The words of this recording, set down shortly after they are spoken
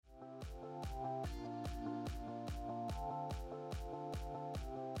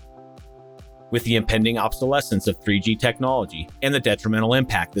With the impending obsolescence of 3G technology and the detrimental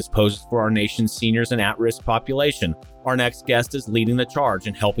impact this poses for our nation's seniors and at-risk population, our next guest is leading the charge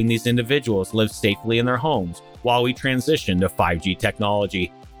in helping these individuals live safely in their homes while we transition to 5G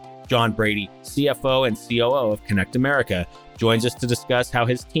technology. John Brady, CFO and COO of Connect America, joins us to discuss how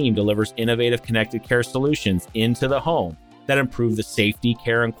his team delivers innovative connected care solutions into the home that improve the safety,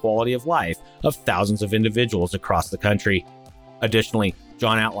 care, and quality of life of thousands of individuals across the country. Additionally,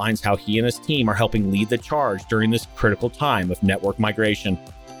 John outlines how he and his team are helping lead the charge during this critical time of network migration.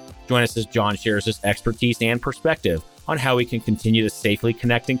 Join us as John shares his expertise and perspective on how we can continue to safely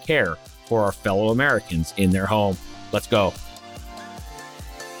connect and care for our fellow Americans in their home. Let's go.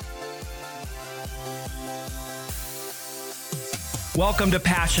 Welcome to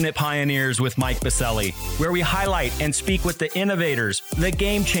Passionate Pioneers with Mike Biselli, where we highlight and speak with the innovators, the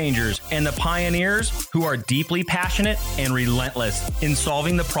game changers, and the pioneers who are deeply passionate and relentless in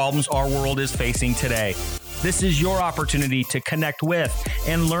solving the problems our world is facing today. This is your opportunity to connect with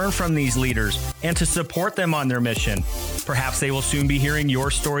and learn from these leaders and to support them on their mission. Perhaps they will soon be hearing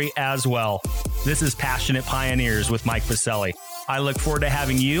your story as well. This is Passionate Pioneers with Mike Biselli. I look forward to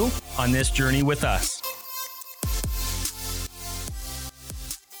having you on this journey with us.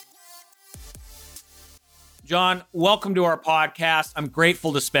 John, welcome to our podcast. I'm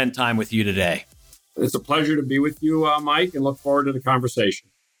grateful to spend time with you today. It's a pleasure to be with you, Mike, and look forward to the conversation.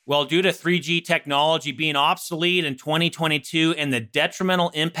 Well, due to 3G technology being obsolete in 2022 and the detrimental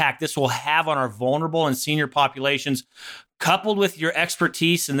impact this will have on our vulnerable and senior populations, coupled with your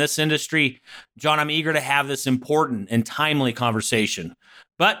expertise in this industry, John, I'm eager to have this important and timely conversation.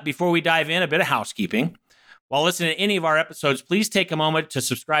 But before we dive in, a bit of housekeeping. While listening to any of our episodes, please take a moment to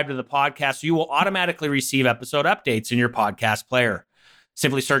subscribe to the podcast so you will automatically receive episode updates in your podcast player.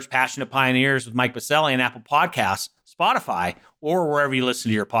 Simply search Passionate Pioneers with Mike Biselli in Apple Podcasts, Spotify, or wherever you listen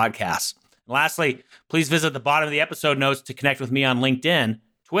to your podcasts. And lastly, please visit the bottom of the episode notes to connect with me on LinkedIn,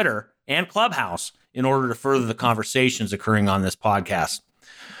 Twitter, and Clubhouse in order to further the conversations occurring on this podcast.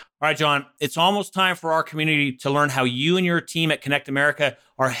 All right, John, it's almost time for our community to learn how you and your team at Connect America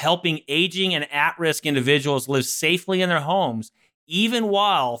are helping aging and at-risk individuals live safely in their homes, even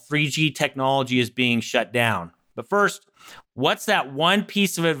while 3G technology is being shut down. But first, what's that one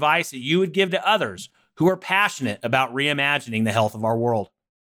piece of advice that you would give to others who are passionate about reimagining the health of our world?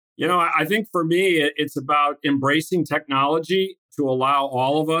 You know, I think for me, it's about embracing technology to allow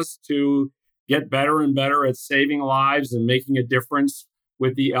all of us to get better and better at saving lives and making a difference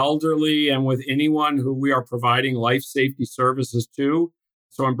with the elderly and with anyone who we are providing life safety services to.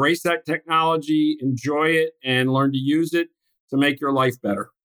 So embrace that technology, enjoy it, and learn to use it to make your life better.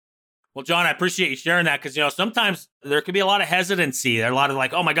 Well, John, I appreciate you sharing that because, sometimes there could be a lot of hesitancy. There are a lot of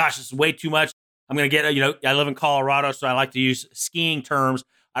like, oh my gosh, this is way too much. I'm going to get, I live in Colorado, so I like to use skiing terms.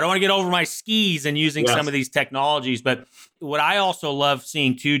 I don't want to get over my skis and using some of these technologies. But what I also love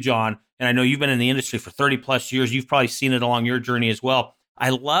seeing too, John, and I know you've been in the industry for 30 plus years, you've probably seen it along your journey as well. I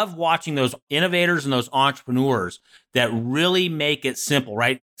love watching those innovators and those entrepreneurs that really make it simple,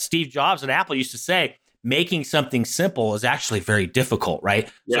 right? Steve Jobs at Apple used to say, making something simple is actually very difficult, right?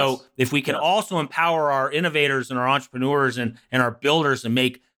 Yes. So if we can also empower our innovators and our entrepreneurs and our builders and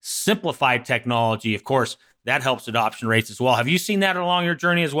make simplified technology, of course, that helps adoption rates as well. Have you seen that along your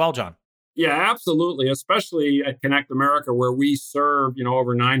journey as well, John? Yeah, absolutely. Especially at Connect America, where we serve,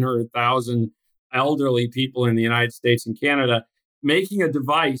 over 900,000 elderly people in the United States and Canada. Making a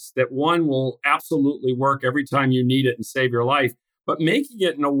device that one will absolutely work every time you need it and save your life, but making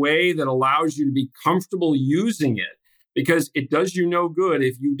it in a way that allows you to be comfortable using it, because it does you no good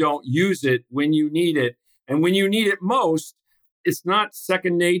if you don't use it when you need it. And when you need it most, it's not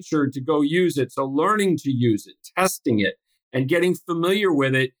second nature to go use it. So learning to use it, testing it, and getting familiar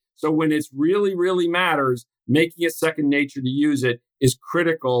with it. So when it's really, really matters, making it second nature to use it is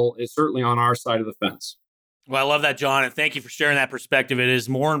critical. It's certainly on our side of the fence. Well, I love that, John, and thank you for sharing that perspective. It is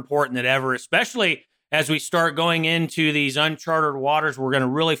more important than ever, especially as we start going into these uncharted waters. We're going to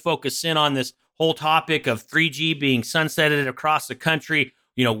really focus in on this whole topic of 3G being sunsetted across the country,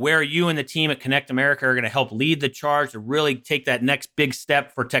 where you and the team at Connect America are going to help lead the charge to really take that next big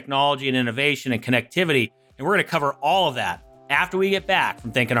step for technology and innovation and connectivity. And we're going to cover all of that after we get back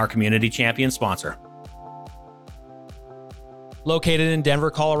from thanking our community champion sponsor. Located in Denver,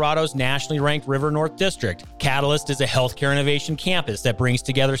 Colorado's nationally ranked River North District, Catalyst is a healthcare innovation campus that brings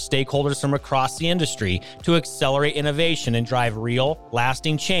together stakeholders from across the industry to accelerate innovation and drive real,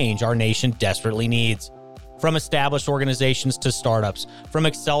 lasting change our nation desperately needs. From established organizations to startups, from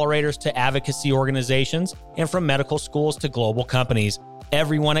accelerators to advocacy organizations, and from medical schools to global companies,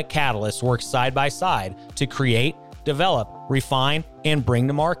 everyone at Catalyst works side by side to create, develop, refine, and bring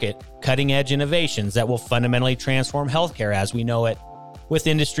to market cutting-edge innovations that will fundamentally transform healthcare as we know it. With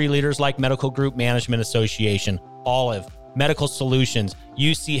industry leaders like Medical Group Management Association, Olive, Medical Solutions,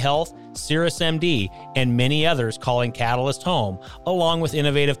 UC Health, CirrusMD, and many others calling Catalyst home, along with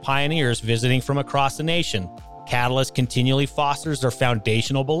innovative pioneers visiting from across the nation, Catalyst continually fosters their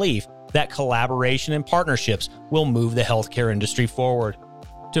foundational belief that collaboration and partnerships will move the healthcare industry forward.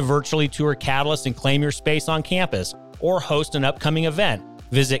 To virtually tour Catalyst and claim your space on campus or host an upcoming event,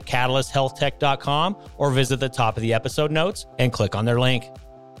 visit catalysthealthtech.com or visit the top of the episode notes and click on their link.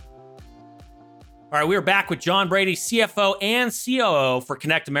 All right, we are back with John Brady, CFO and COO for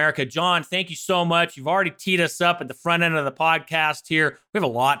Connect America. John, thank you so much. You've already teed us up at the front end of the podcast here. We have a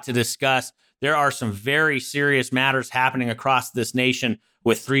lot to discuss. There are some very serious matters happening across this nation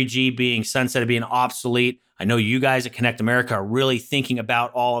with 3G being sunsetted, being obsolete. I know you guys at Connect America are really thinking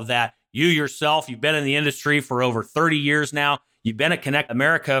about all of that. You yourself, you've been in the industry for over 30 years now. You've been at Connect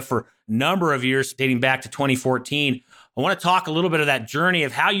America for a number of years, dating back to 2014. I want to talk a little bit of that journey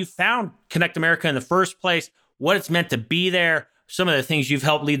of how you found Connect America in the first place, what it's meant to be there, some of the things you've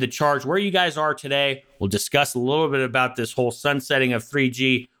helped lead the charge, where you guys are today. We'll discuss a little bit about this whole sunsetting of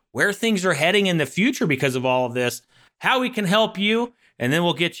 3G, where things are heading in the future because of all of this, how we can help you, and then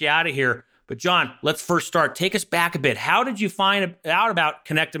we'll get you out of here. But John, let's first start. Take us back a bit. How did you find out about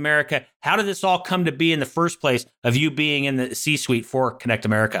Connect America? How did this all come to be in the first place of you being in the C-suite for Connect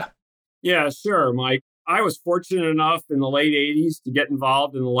America? Yeah, sure, Mike. I was fortunate enough in the late 80s to get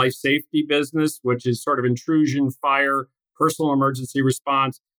involved in the life safety business, which is sort of intrusion, fire, personal emergency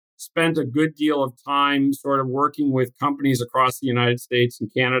response. Spent a good deal of time sort of working with companies across the United States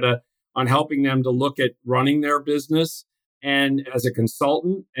and Canada on helping them to look at running their business and as a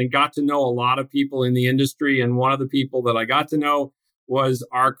consultant, and got to know a lot of people in the industry. And one of the people that I got to know was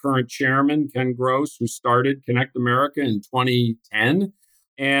our current chairman, Ken Gross, who started Connect America in 2010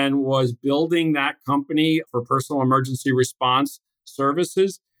 and was building that company for personal emergency response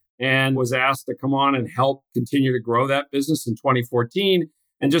services, and was asked to come on and help continue to grow that business in 2014,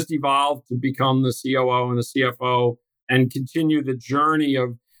 and just evolved to become the COO and the CFO and continue the journey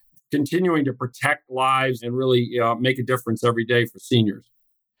of continuing to protect lives and really make a difference every day for seniors.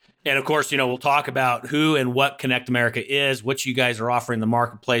 And of course, we'll talk about who and what Connect America is, what you guys are offering the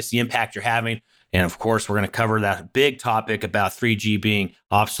marketplace, the impact you're having. And of course, we're going to cover that big topic about 3G being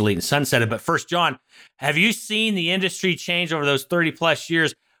obsolete and sunsetted. But first, John, have you seen the industry change over those 30 plus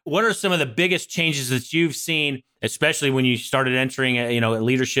years? What are some of the biggest changes that you've seen, especially when you started entering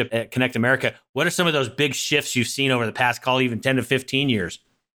leadership at Connect America? What are some of those big shifts you've seen over the past, call it even 10 to 15 years?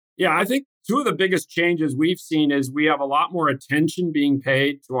 Yeah, I think two of the biggest changes we've seen is we have a lot more attention being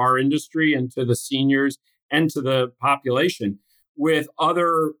paid to our industry and to the seniors and to the population with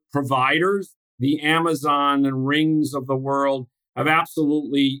other providers. The Amazon and Rings of the world have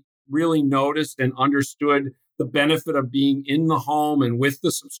absolutely really noticed and understood the benefit of being in the home and with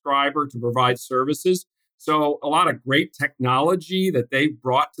the subscriber to provide services. So a lot of great technology that they've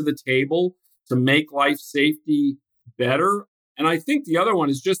brought to the table to make life safety better. And I think the other one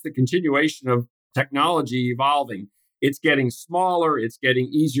is just the continuation of technology evolving. It's getting smaller, it's getting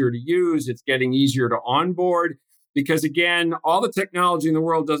easier to use, it's getting easier to onboard, because again, all the technology in the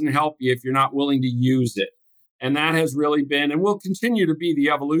world doesn't help you if you're not willing to use it. And that has really been and will continue to be the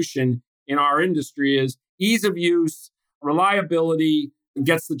evolution in our industry is ease of use, reliability,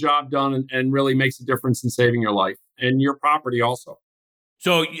 gets the job done and really makes a difference in saving your life and your property also.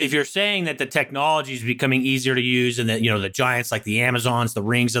 So if you're saying that the technology is becoming easier to use and that, the giants like the Amazons, the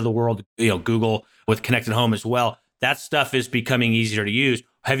Rings of the world, Google with Connected Home as well, that stuff is becoming easier to use.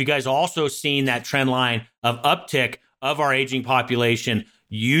 Have you guys also seen that trend line of uptick of our aging population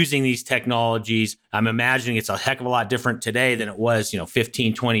using these technologies? I'm imagining it's a heck of a lot different today than it was,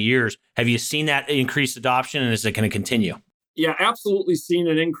 15, 20 years. Have you seen that increased adoption, and is it going to continue? Yeah, absolutely seen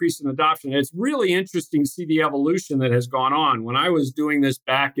an increase in adoption. It's really interesting to see the evolution that has gone on. When I was doing this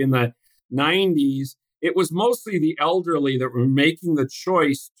back in the 90s, it was mostly the elderly that were making the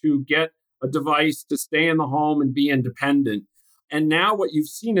choice to get a device to stay in the home and be independent. And now what you've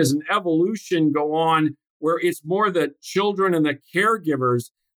seen is an evolution go on where it's more the children and the caregivers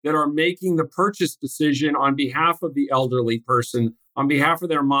that are making the purchase decision on behalf of the elderly person, on behalf of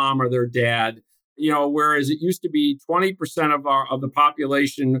their mom or their dad. Whereas it used to be 20% of the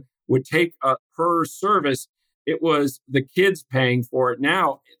population would take per service, it was the kids paying for it.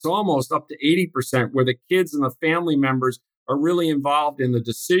 Now it's almost up to 80% where the kids and the family members are really involved in the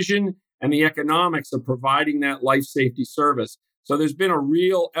decision and the economics of providing that life safety service. So there's been a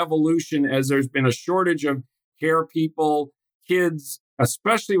real evolution as there's been a shortage of care people, kids,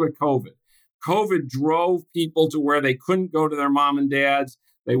 especially with COVID. COVID drove people to where they couldn't go to their mom and dads.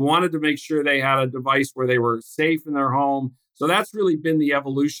 They wanted to make sure they had a device where they were safe in their home. So that's really been the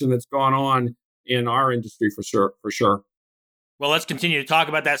evolution that's gone on in our industry for sure. Well, let's continue to talk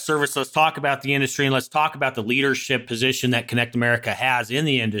about that service. Let's talk about the industry, and let's talk about the leadership position that Connect America has in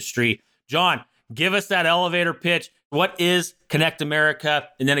the industry. John, give us that elevator pitch. What is Connect America?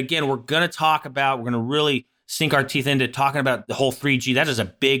 And then again, we're going to really sink our teeth into talking about the whole 3G. That is a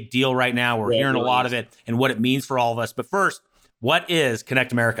big deal right now. We're hearing a lot of it and what it means for all of us. But first, what is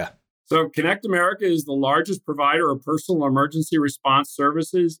Connect America? So Connect America is the largest provider of personal emergency response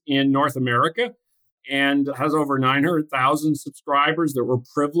services in North America and has over 900,000 subscribers that we're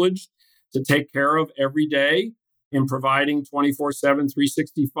privileged to take care of every day in providing 24/7,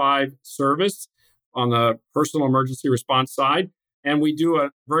 365 service on the personal emergency response side. And we do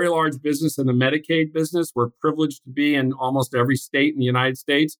a very large business in the Medicaid business. We're privileged to be in almost every state in the United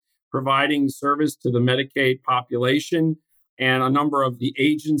States, providing service to the Medicaid population and a number of the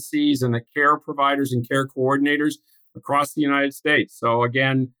agencies and the care providers and care coordinators across the United States. So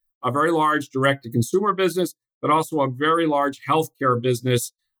again, a very large direct-to-consumer business, but also a very large healthcare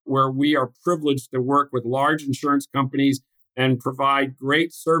business where we are privileged to work with large insurance companies and provide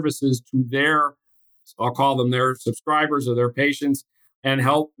great services to their, I'll call them their subscribers or their patients, and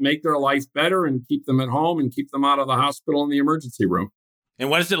help make their life better and keep them at home and keep them out of the hospital and the emergency room. And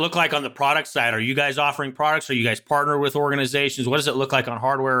what does it look like on the product side? Are you guys offering products? Are you guys partner with organizations? What does it look like on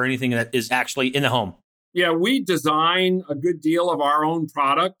hardware or anything that is actually in the home? Yeah, we design a good deal of our own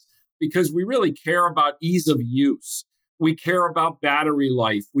product because we really care about ease of use. We care about battery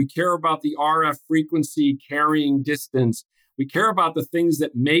life. We care about the RF frequency carrying distance. We care about the things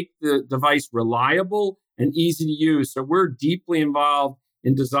that make the device reliable and easy to use. So we're deeply involved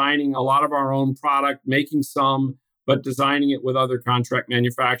in designing a lot of our own product, making some, but designing it with other contract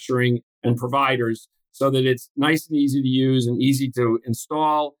manufacturing and providers so that it's nice and easy to use and easy to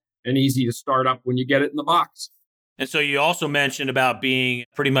install and easy to start up when you get it in the box. And so you also mentioned about being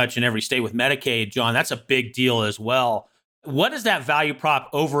pretty much in every state with Medicaid, John. That's a big deal as well. What is that value prop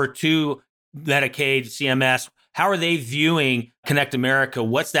over to Medicaid, CMS? How are they viewing Connect America?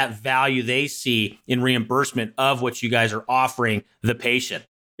 What's that value they see in reimbursement of what you guys are offering the patient?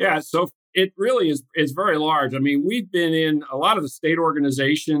 Yeah, so it really is very large. I mean, we've been in a lot of the state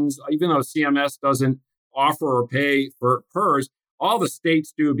organizations, even though CMS doesn't offer or pay for PERS, all the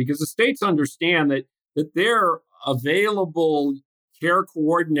states do because the states understand that their available care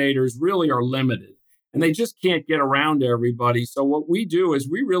coordinators really are limited and they just can't get around to everybody. So what we do is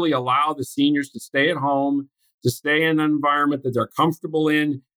we really allow the seniors to stay at home, to stay in an environment that they're comfortable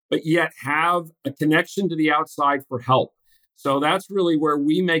in, but yet have a connection to the outside for help. So that's really where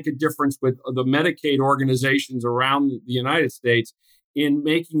we make a difference with the Medicaid organizations around the United States in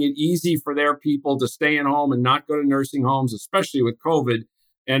making it easy for their people to stay at home and not go to nursing homes, especially with COVID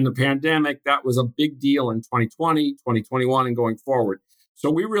and the pandemic. That was a big deal in 2020, 2021, and going forward. So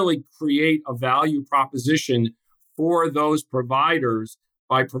we really create a value proposition for those providers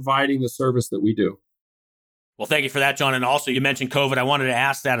by providing the service that we do. Well, thank you for that, John. And also, you mentioned COVID. I wanted to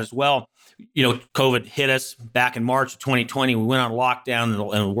ask that as well. You know, COVID hit us back in March of 2020. We went on lockdown, and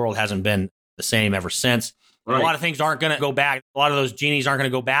the world hasn't been the same ever since. Right. A lot of things aren't going to go back. A lot of those genies aren't going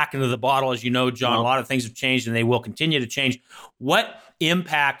to go back into the bottle, as you know, John. No. A lot of things have changed, and they will continue to change. What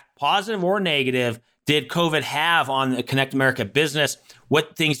impact, positive or negative, did COVID have on the Connect America business?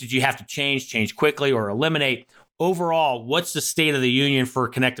 What things did you have to change quickly or eliminate? Overall, what's the state of the union for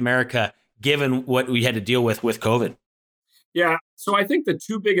Connect America, given what we had to deal with COVID? Yeah. So I think the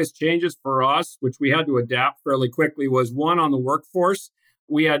two biggest changes for us, which we had to adapt fairly quickly, was one on the workforce.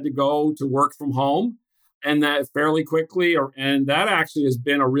 We had to go to work from home and that fairly quickly. And that actually has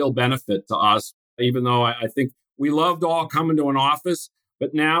been a real benefit to us, even though I think we loved all coming to an office.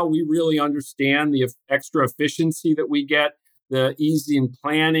 But now we really understand the extra efficiency that we get, the easy in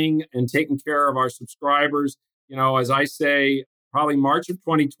planning and taking care of our subscribers. You know, as I say, probably March of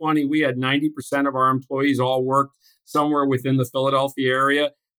 2020, we had 90% of our employees all worked somewhere within the Philadelphia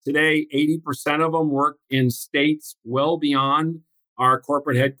area. Today, 80% of them work in states well beyond our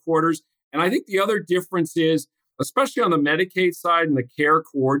corporate headquarters. And I think the other difference is, especially on the Medicaid side and the care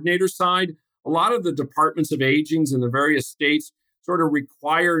coordinator side, a lot of the departments of agings in the various states sort of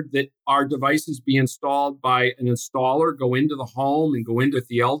required that our devices be installed by an installer, go into the home and go into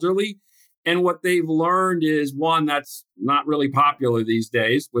the elderly. And what they've learned is, one, that's not really popular these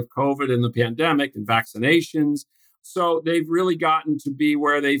days with COVID and the pandemic and vaccinations. So they've really gotten to be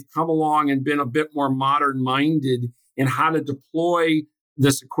where they've come along and been a bit more modern minded in how to deploy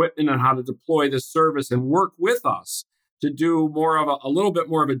this equipment and how to deploy this service and work with us to do more of a little bit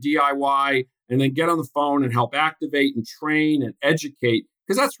more of a DIY and then get on the phone and help activate and train and educate,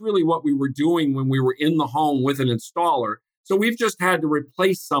 because that's really what we were doing when we were in the home with an installer. So we've just had to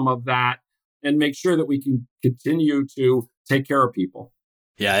replace some of that and make sure that we can continue to take care of people.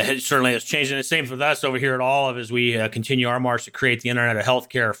 Yeah, it certainly has changed. And the same with us over here at Olive as we continue our march to create the Internet of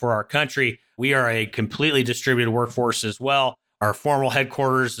Healthcare for our country. We are a completely distributed workforce as well. Our formal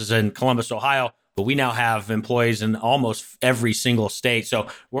headquarters is in Columbus, Ohio, but we now have employees in almost every single state. So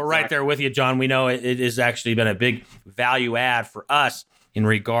we're right there with you, John. We know it has actually been a big value add for us in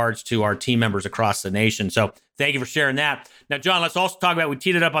regards to our team members across the nation. So thank you for sharing that. Now, John, let's also talk about, we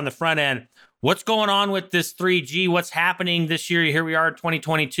teed it up on the front end. What's going on with this 3G? What's happening this year? Here we are in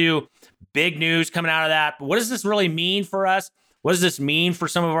 2022. Big news coming out of that. But what does this really mean for us? What does this mean for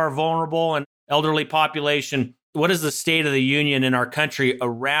some of our vulnerable and elderly population? What is the state of the union in our country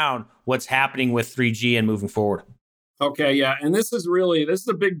around what's happening with 3G and moving forward? Okay, yeah. And this is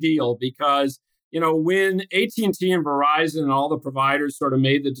a big deal because, when AT&T and Verizon and all the providers sort of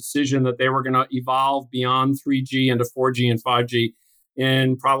made the decision that they were going to evolve beyond 3G into 4G and 5G,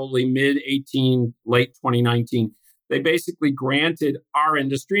 in probably mid-18, late 2019. They basically granted our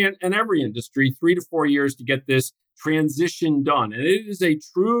industry and every industry 3 to 4 years to get this transition done. And it is a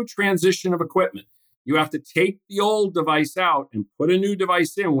true transition of equipment. You have to take the old device out and put a new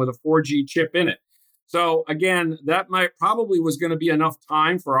device in with a 4G chip in it. So again, that probably was going to be enough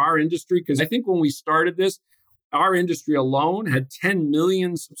time for our industry, because I think when we started this, our industry alone had 10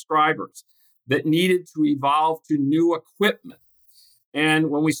 million subscribers that needed to evolve to new equipment. And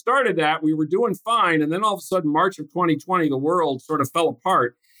when we started that, we were doing fine. And then all of a sudden, March of 2020, the world sort of fell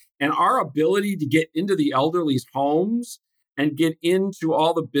apart. And our ability to get into the elderly's homes and get into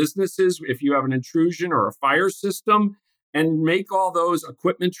all the businesses, if you have an intrusion or a fire system, and make all those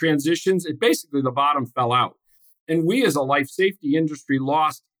equipment transitions, the bottom fell out. And we as a life safety industry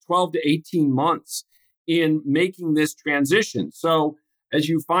lost 12 to 18 months in making this transition. So as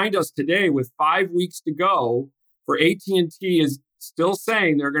you find us today with 5 weeks to go, for AT&T is still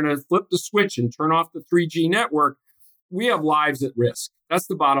saying they're going to flip the switch and turn off the 3G network, we have lives at risk. That's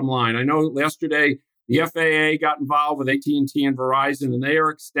the bottom line. I know yesterday the FAA got involved with AT&T and Verizon, and they are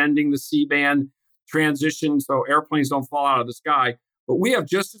extending the C-band transition so airplanes don't fall out of the sky. But we have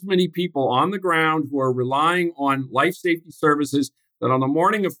just as many people on the ground who are relying on life safety services that on the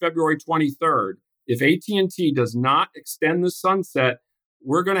morning of February 23rd, if AT&T does not extend the sunset,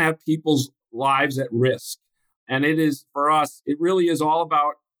 we're going to have people's lives at risk. And it is, for us, it really is all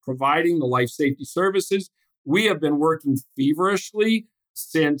about providing the life safety services. We have been working feverishly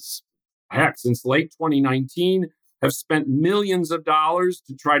since late 2019, have spent millions of dollars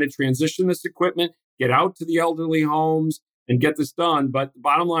to try to transition this equipment, get out to the elderly homes and get this done. But the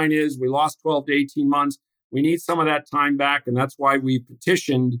bottom line is we lost 12 to 18 months. We need some of that time back. And that's why we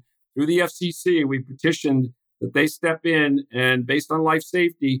petitioned through the FCC, that they step in and based on life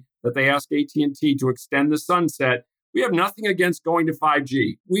safety, that they ask AT&T to extend the sunset. We have nothing against going to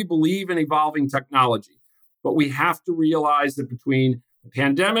 5G. We believe in evolving technology, but we have to realize that between the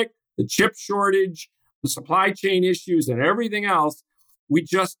pandemic, the chip shortage, the supply chain issues, and everything else, we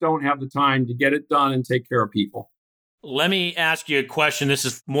just don't have the time to get it done and take care of people. Let me ask you a question. This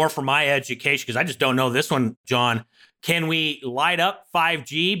is more for my education because I just don't know this one, John. Can we light up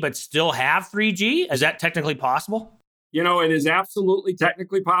 5G but still have 3G? Is that technically possible? It is absolutely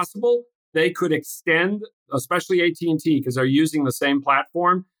technically possible. They could extend, especially AT&T, because they're using the same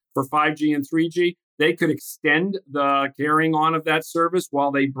platform for 5G and 3G. They could extend the carrying on of that service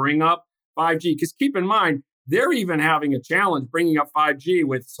while they bring up 5G. Because keep in mind, they're even having a challenge bringing up 5G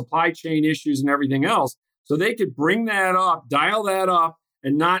with supply chain issues and everything else. So they could bring that up, dial that up,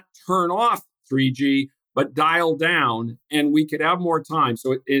 and not turn off 3G, but dial down, and we could have more time.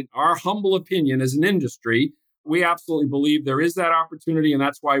 So in our humble opinion as an industry, we absolutely believe there is that opportunity, and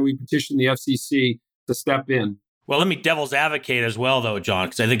that's why we petitioned the FCC to step in. Well, let me devil's advocate as well, though, John,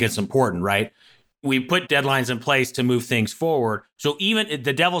 because I think it's important, right? We put deadlines in place to move things forward. So even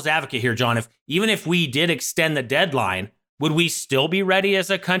the devil's advocate here, John, even if we did extend the deadline, would we still be ready as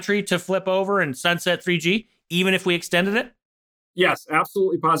a country to flip over and sunset 3G, even if we extended it? Yes,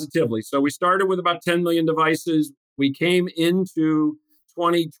 absolutely, positively. So we started with about 10 million devices. We came into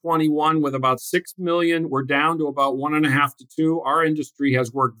 2021 with about 6 million. We're down to about 1.5 to 2. Our industry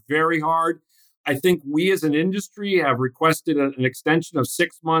has worked very hard. I think we as an industry have requested an extension of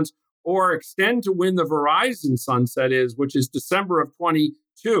 6 months or extend to when the Verizon sunset is, which is December of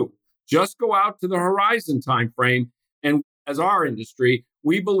 22. Just go out to the Horizon timeframe. And as our industry,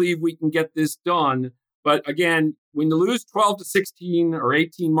 we believe we can get this done. But again, when you lose 12 to 16 or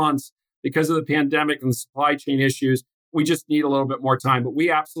 18 months because of the pandemic and the supply chain issues, We just need a little bit more time. But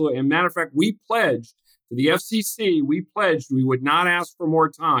we absolutely, as a matter of fact, we pledged to the FCC, we would not ask for more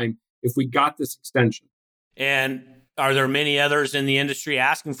time if we got this extension. And are there many others in the industry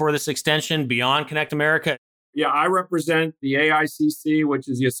asking for this extension beyond Connect America? Yeah, I represent the AICC, which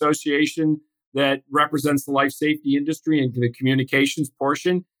is the association that represents the life safety industry and the communications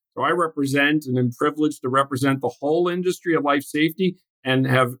portion. So I represent and am privileged to represent the whole industry of life safety and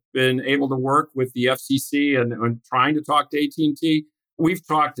have been able to work with the FCC and trying to talk to AT&T. We've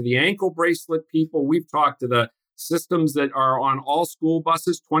talked to the ankle bracelet people. We've talked to the systems that are on all school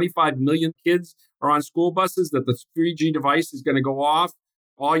buses. 25 million kids are on school buses that the 3G device is going to go off.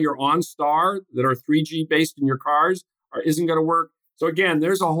 All your OnStar that are 3G based in your cars isn't going to work. So again,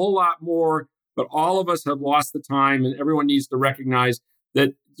 there's a whole lot more, but all of us have lost the time, and everyone needs to recognize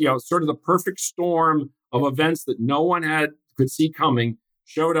that, sort of the perfect storm of events that no one could see coming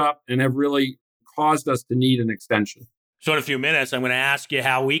showed up and have really caused us to need an extension. So in a few minutes, I'm going to ask you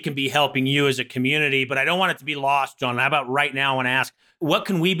how we can be helping you as a community, but I don't want it to be lost, John. How about right now I want to ask, what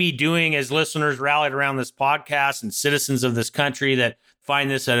can we be doing as listeners rallied around this podcast and citizens of this country that find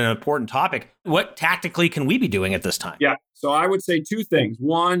this an important topic? What tactically can we be doing at this time? Yeah, so I would say two things.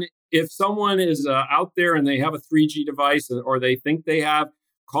 One, if someone is out there and they have a 3G device or they think they have,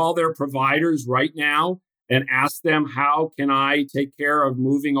 call their providers right now and ask them, how can I take care of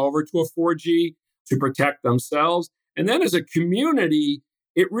moving over to a 4G to protect themselves? And then as a community,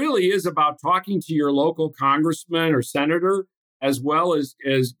 it really is about talking to your local congressman or senator, as well as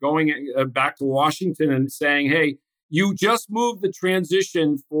going back to Washington and saying, hey, you just moved the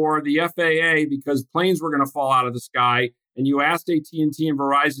transition for the FAA because planes were going to fall out of the sky. And you asked AT&T and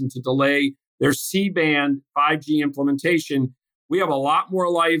Verizon to delay their C-band 5G implementation. We have a lot more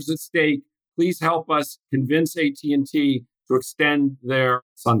lives at stake. Please help us convince AT&T to extend their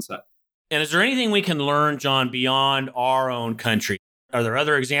sunset. And is there anything we can learn, John, beyond our own country? Are there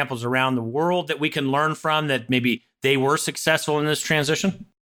other examples around the world that we can learn from that maybe they were successful in this transition?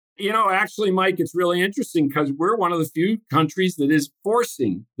 Actually, Mike, it's really interesting because we're one of the few countries that is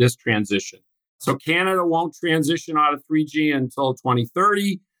forcing this transition. So Canada won't transition out of 3G until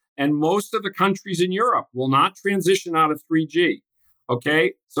 2030. And most of the countries in Europe will not transition out of 3G.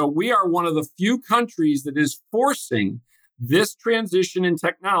 Okay, so we are one of the few countries that is forcing this transition in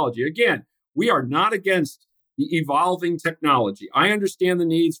technology. Again, we are not against the evolving technology. I understand the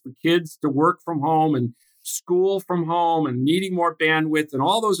needs for kids to work from home and school from home and needing more bandwidth and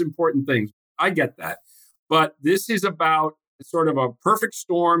all those important things. I get that. But this is about sort of a perfect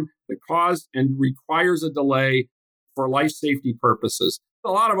storm that caused and requires a delay for life safety purposes.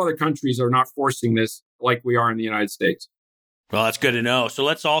 A lot of other countries are not forcing this like we are in the United States. Well, that's good to know. So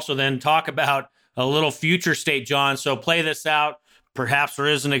let's also then talk about a little future state, John. So play this out. Perhaps there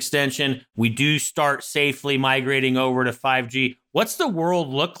is an extension. We do start safely migrating over to 5G. What's the world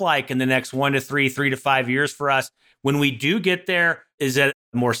look like in the next 1 to 3 to 5 years for us? When we do get there, is it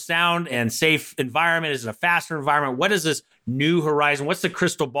a more sound and safe environment? Is it a faster environment? What is this new horizon? What's the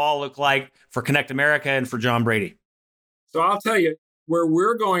crystal ball look like for Connect America and for John Brady? So I'll tell you, where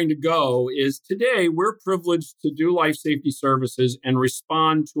we're going to go is today we're privileged to do life safety services and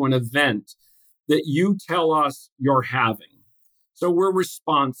respond to an event that you tell us you're having. So we're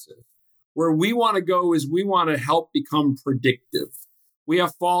responsive. Where we want to go is we want to help become predictive. We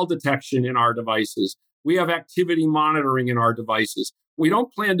have fall detection in our devices. We have activity monitoring in our devices. We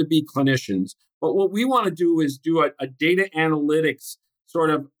don't plan to be clinicians, but what we want to do is do a data analytics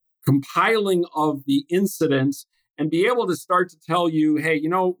sort of compiling of the incidents and be able to start to tell you, hey,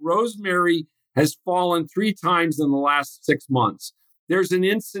 Rosemary has fallen 3 times in the last 6 months. There's an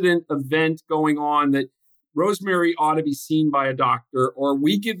incident event going on that Rosemary ought to be seen by a doctor, or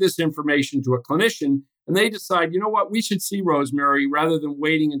we give this information to a clinician and they decide, we should see Rosemary rather than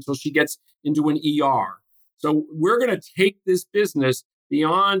waiting until she gets into an ER. So we're going to take this business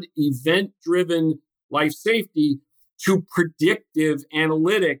beyond event-driven life safety to predictive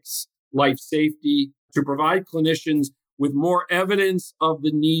analytics life safety to provide clinicians with more evidence of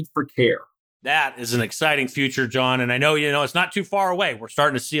the need for care. That is an exciting future, John. And I know, it's not too far away. We're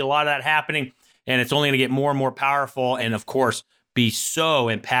starting to see a lot of that happening, and it's only going to get more and more powerful and, of course, be so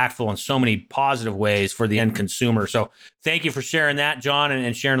impactful in so many positive ways for the end consumer. So thank you for sharing that, John,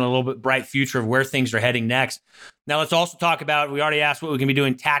 and sharing a little bit bright future of where things are heading next. Now, let's also talk about, we already asked what we can be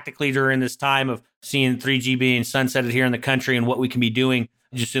doing tactically during this time of seeing 3G being sunsetted here in the country and what we can be doing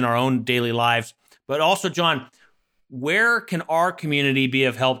just in our own daily lives. But also, John, where can our community be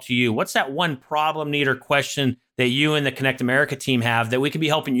of help to you? What's that one problem, need, or question that you and the Connect America team have that we can be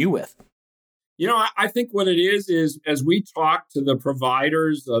helping you with? I think what it is as we talk to the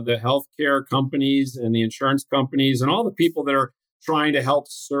providers, the healthcare companies and the insurance companies and all the people that are trying to help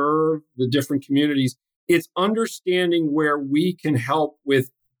serve the different communities, it's understanding where we can help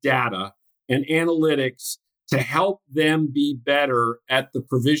with data and analytics to help them be better at the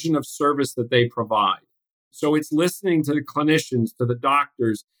provision of service that they provide. So it's listening to the clinicians, to the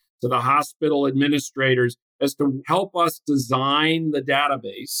doctors, to the hospital administrators as to help us design the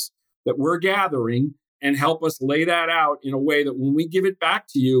database that we're gathering and help us lay that out in a way that when we give it back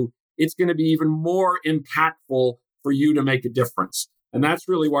to you, it's going to be even more impactful for you to make a difference. And that's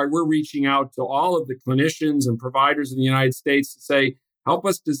really why we're reaching out to all of the clinicians and providers in the United States to say, help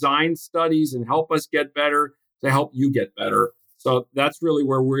us design studies and help us get better to help you get better. So that's really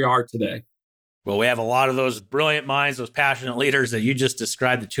where we are today. Well, we have a lot of those brilliant minds, those passionate leaders that you just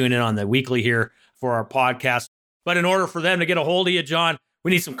described to tune in on the weekly here for our podcast. But in order for them to get a hold of you, John, we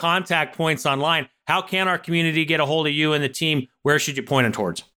need some contact points online. How can our community get a hold of you and the team? Where should you point them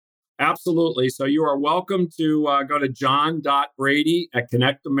towards? Absolutely. So you are welcome to go to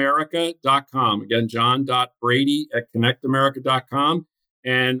john.brady@connectamerica.com. Again, john.brady@connectamerica.com.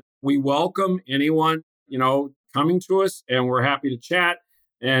 And we welcome anyone, coming to us, and we're happy to chat,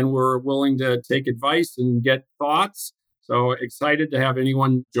 and we're willing to take advice and get thoughts. So excited to have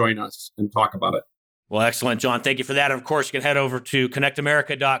anyone join us and talk about it. Well, excellent, John. Thank you for that. Of course, you can head over to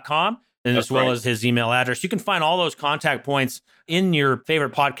connectamerica.com and as well as his email address. You can find all those contact points in your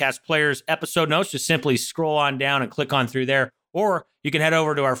favorite podcast player's episode notes. Just simply scroll on down and click on through there. Or you can head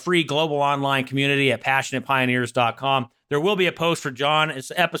over to our free global online community at passionatepioneers.com. There will be a post for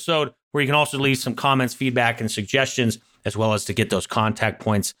John's episode where you can also leave some comments, feedback, and suggestions, as well as to get those contact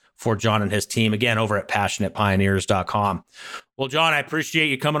points for John and his team, again, over at passionatepioneers.com. Well, John, I appreciate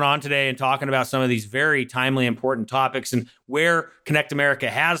you coming on today and talking about some of these very timely, important topics and where Connect America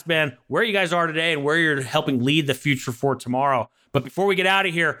has been, where you guys are today, and where you're helping lead the future for tomorrow. But before we get out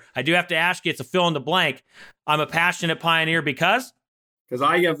of here, I do have to ask you, it's a fill in the blank. I'm a passionate pioneer because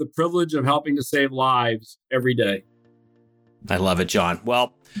I have the privilege of helping to save lives every day. I love it, John.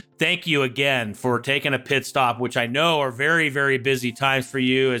 Well, thank you again for taking a pit stop, which I know are very, very busy times for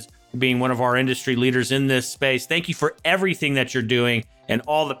you as being one of our industry leaders in this space. Thank you for everything that you're doing and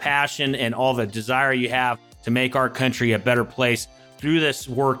all the passion and all the desire you have to make our country a better place through this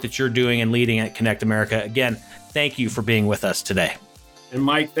work that you're doing and leading at Connect America. Again, thank you for being with us today. And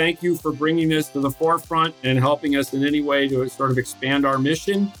Mike, thank you for bringing this to the forefront and helping us in any way to sort of expand our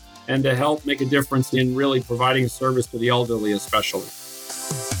mission and to help make a difference in really providing a service to the elderly especially.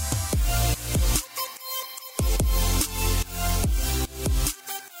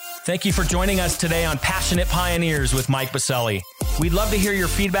 Thank you for joining us today on Passionate Pioneers with Mike Biselli. We'd love to hear your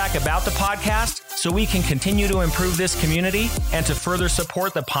feedback about the podcast so we can continue to improve this community and to further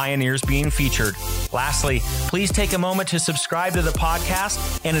support the pioneers being featured. Lastly, please take a moment to subscribe to the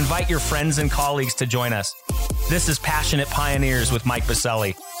podcast and invite your friends and colleagues to join us. This is Passionate Pioneers with Mike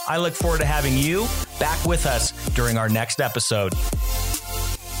Biselli. I look forward to having you back with us during our next episode.